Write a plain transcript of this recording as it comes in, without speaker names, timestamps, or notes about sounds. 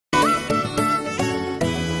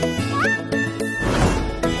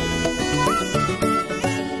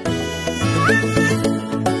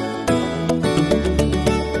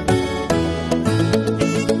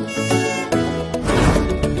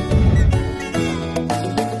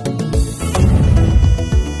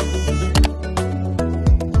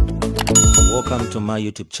Welcome to my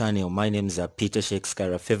YouTube channel. My name is Peter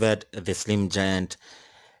Shakespeare, favored the Slim Giant,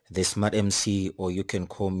 the Smart MC, or you can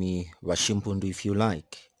call me Washimpundu if you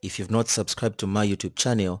like. If you've not subscribed to my YouTube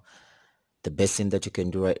channel, the best thing that you can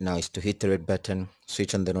do right now is to hit the red button,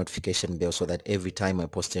 switch on the notification bell so that every time I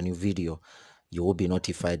post a new video, you will be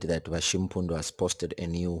notified that Washimpundu has posted a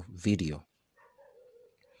new video.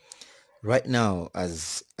 Right now,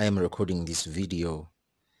 as I am recording this video,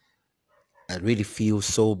 I really feel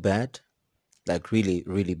so bad, like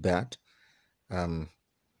really bad. I'm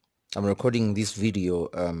recording this video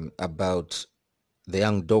about the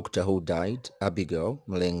young doctor who died, Abigail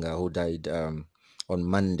Mulenga, who died on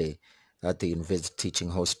Monday at the University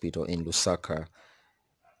Teaching Hospital in Lusaka.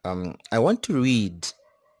 I want to read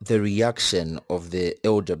the reaction of the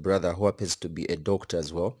elder brother, who happens to be a doctor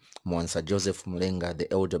as well, Mwansa Joseph Mulenga, the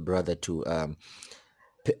elder brother to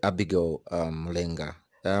Abigail Mulenga.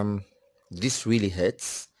 This really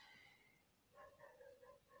hurts.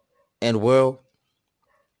 And well,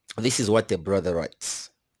 this is what the brother writes.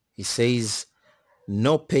 He says,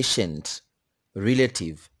 no patient,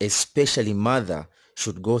 relative, especially mother,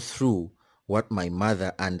 should go through what my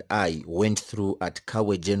mother and I went through at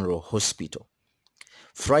Kabwe General Hospital.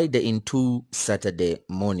 Friday into Saturday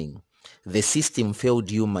morning, the system failed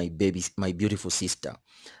you, my beautiful sister.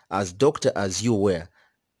 As doctor as you were,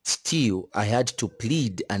 still I had to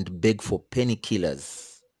plead and beg for painkillers.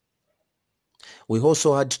 We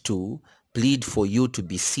also had to plead for you to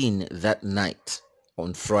be seen that night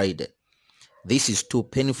on Friday. This is too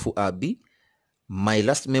painful, Abby. My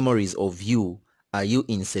last memories of you are you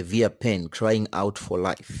in severe pain, crying out for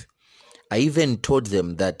life. I even told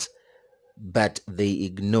them that, but they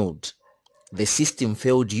ignored. The system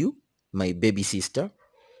failed you, my baby sister.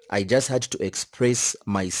 I just had to express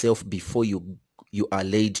myself before you are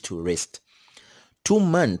laid to rest. 2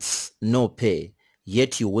 months, no pay,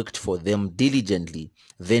 yet you worked for them diligently.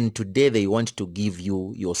 Then today they want to give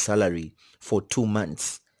you your salary for 2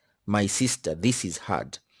 months. My sister, this is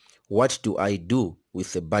hard. What do I do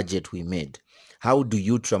with the budget we made? How do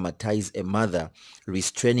you traumatize a mother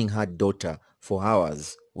restraining her daughter for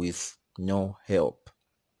hours with no help?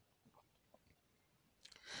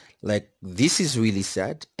 Like, this is really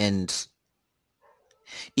sad. And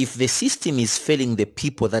if the system is failing the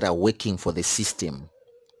people that are working for the system,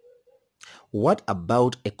 what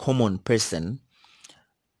about a common person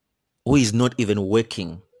who is not even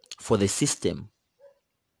working for the system?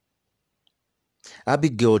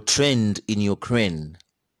 Abigail trained in Ukraine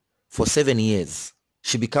for 7 years.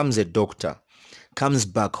 She becomes a doctor, comes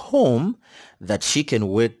back home that she can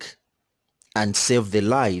work and save the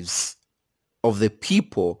lives of the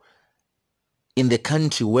people in the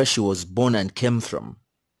country where she was born and came from.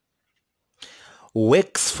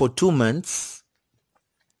 Works for 2 months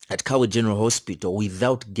at Kabwe General Hospital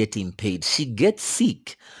without getting paid. She gets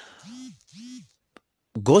sick,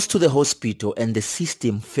 goes to the hospital, and the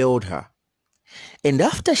system failed her. And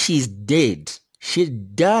after she's dead, she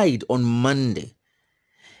died on Monday.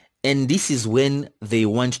 And this is when they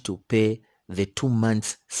want to pay the 2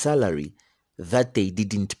 months salary that they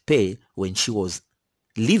didn't pay when she was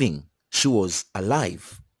living, she was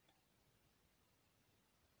alive.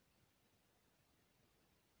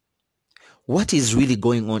 What is really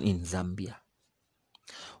going on in Zambia?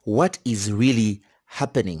 What is really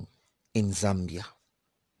happening in Zambia?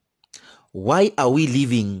 Why are we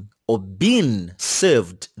living or being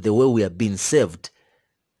served the way we are being served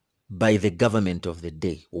by the government of the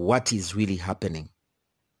day? What is really happening?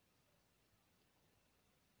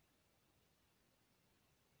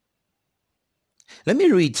 Let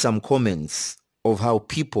me read some comments of how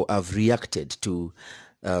people have reacted to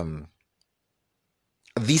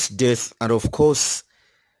this death. And of course,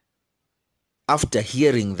 after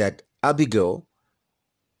hearing that Abigail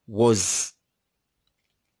was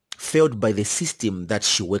failed by the system that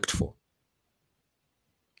she worked for,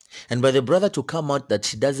 and by the brother to come out that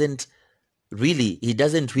he doesn't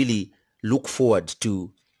really look forward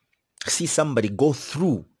to see somebody go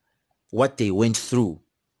through what they went through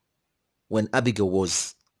when Abigail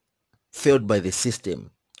was failed by the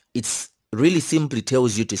system. It's really simply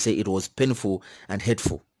tells you to say it was painful and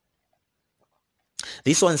hurtful.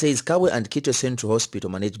 This one says, Kabwe and Kitwe Central Hospital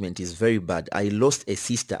management is very bad. I lost a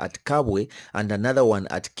sister at Kabwe and another one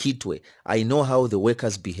at Kitwe. I know how the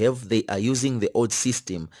workers behave. They are using the old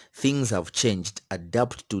system. Things have changed.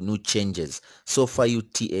 Adapt to new changes. So far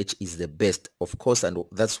UTH is the best, of course, and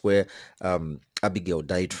that's where Abigail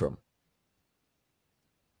died from.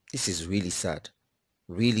 This is really sad.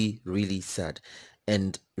 Really sad.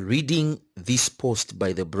 And reading this post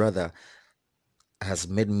by the brother has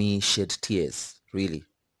made me shed tears, really.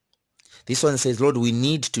 This one says, Lord, we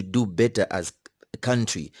need to do better as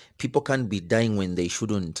country. People can't be dying when they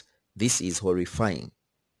shouldn't. This is horrifying.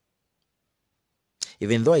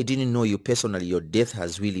 Even though I didn't know you personally, your death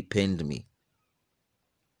has really pained me.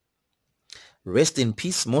 Rest in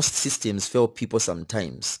peace. Most systems fail people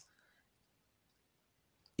sometimes.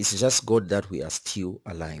 It's just God that we are still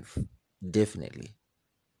alive. Definitely.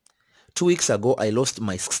 2 weeks ago, I lost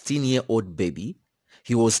my 16-year-old baby.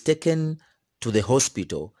 He was taken to the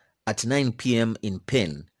hospital at 9 p.m. in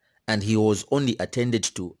pain, and he was only attended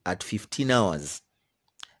to at 15 hours.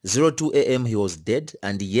 02 a.m. he was dead,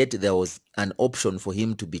 and yet there was an option for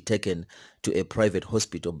him to be taken to a private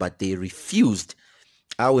hospital, but they refused.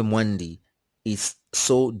 Awe Mwandi is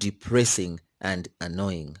so depressing and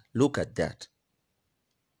annoying. Look at that.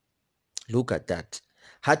 Look at that.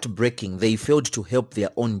 Heartbreaking. They failed to help their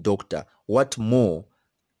own doctor. What more?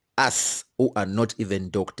 Us who are not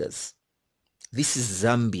even doctors. This is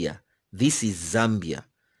Zambia. This is Zambia.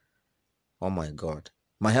 Oh my God.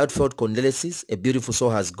 My heartfelt condolences. A beautiful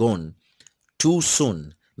soul has gone too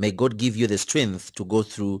soon. May God give you the strength to go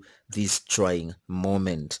through this trying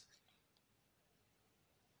moment.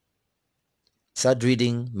 Sad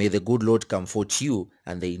reading. May the good Lord comfort you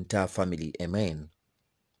and the entire family. Amen.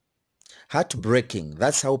 Heartbreaking.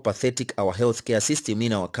 That's how pathetic our healthcare system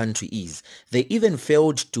in our country is. They even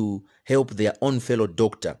failed to help their own fellow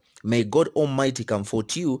doctor. May God Almighty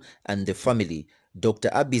comfort you and the family. Dr.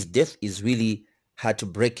 Abby's death is really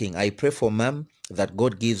heartbreaking. I pray for mom that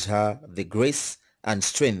God gives her the grace and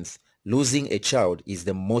strength. Losing a child is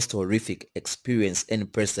the most horrific experience any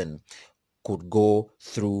person could go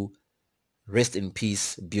through. Rest in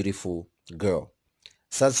peace, beautiful girl.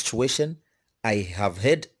 Such situation, I have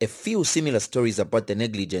heard a few similar stories about the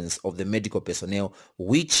negligence of the medical personnel,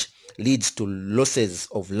 which leads to losses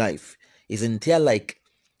of life. Isn't there like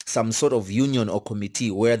some sort of union or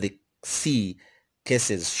committee where the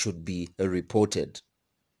cases should be reported?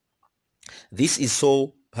 This is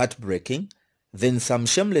so heartbreaking. Then some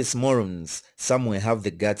shameless morons somewhere have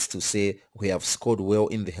the guts to say we have scored well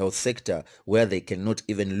in the health sector, where they cannot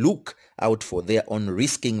even look out for their own,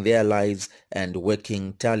 risking their lives and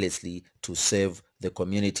working tirelessly to serve the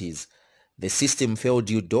communities. The system failed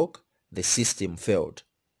you, doc. The system failed.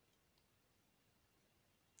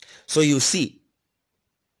 So you see,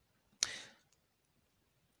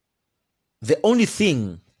 the only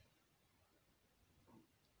thing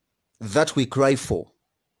that we cry for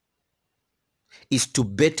is to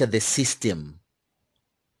better the system.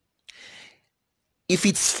 If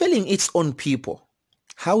it's failing its own people,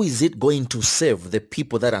 how is it going to serve the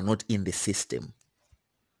people that are not in the system?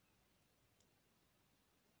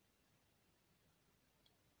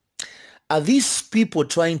 Are these people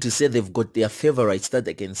trying to say they've got their favorites that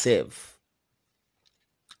they can serve?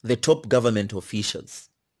 The top government officials.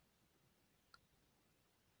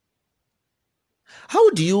 How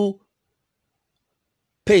do you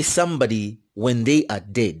pay somebody when they are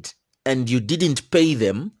dead and you didn't pay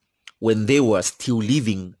them when they were still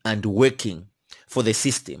living and working for the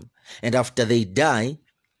system? And after they die,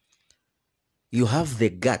 you have the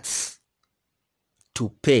guts to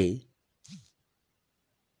pay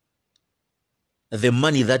the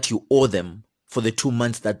money that you owe them for the 2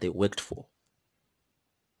 months that they worked for.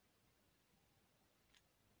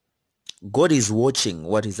 God is watching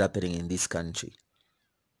what is happening in this country.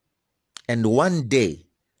 And one day,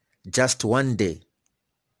 just one day,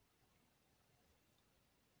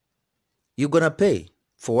 you're going to pay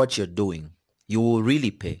for what you're doing. You will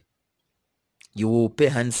really pay. You will pay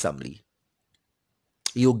handsomely.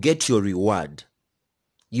 You'll get your reward.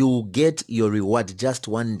 You'll get your reward just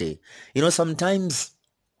one day. You know, sometimes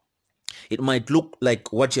it might look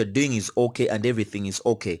like what you're doing is okay and everything is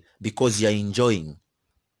okay because you're enjoying.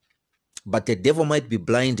 But the devil might be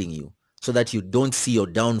blinding you so that you don't see your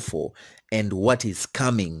downfall and what is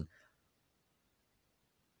coming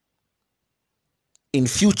in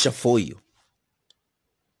future for you.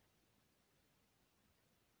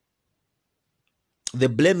 The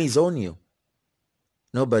blame is on you.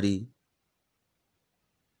 Nobody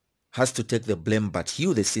has to take the blame but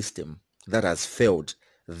you, the system that has failed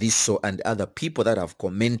this so, and other people that have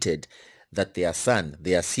commented that their son,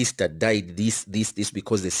 their sister died this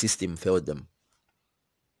because the system failed them.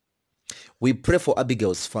 We pray for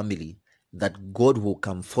Abigail's family that God will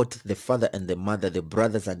comfort the father and the mother, the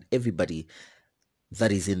brothers and everybody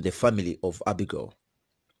that is in the family of Abigail,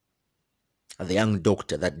 the young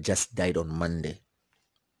doctor that just died on Monday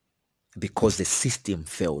because the system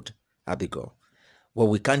failed Abigail. Well,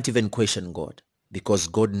 we can't even question God because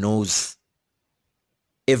God knows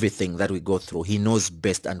everything that we go through. He knows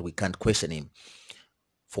best and we can't question him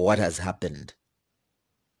for what has happened.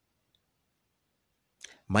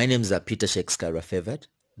 My name's Peter Shakespeare Favored,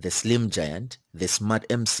 the Slim Giant, the Smart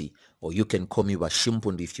MC, or you can call me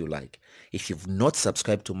Washimpundu if you like. If you've not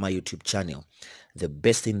subscribed to my YouTube channel, the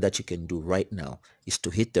best thing that you can do right now is to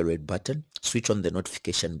hit the red button, switch on the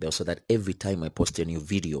notification bell so that every time I post a new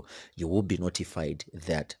video, you will be notified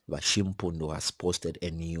that Washimpundu has posted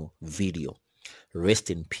a new video. Rest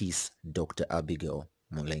in peace, Dr. Abigail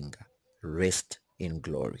Mulenga. Rest in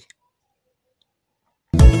glory.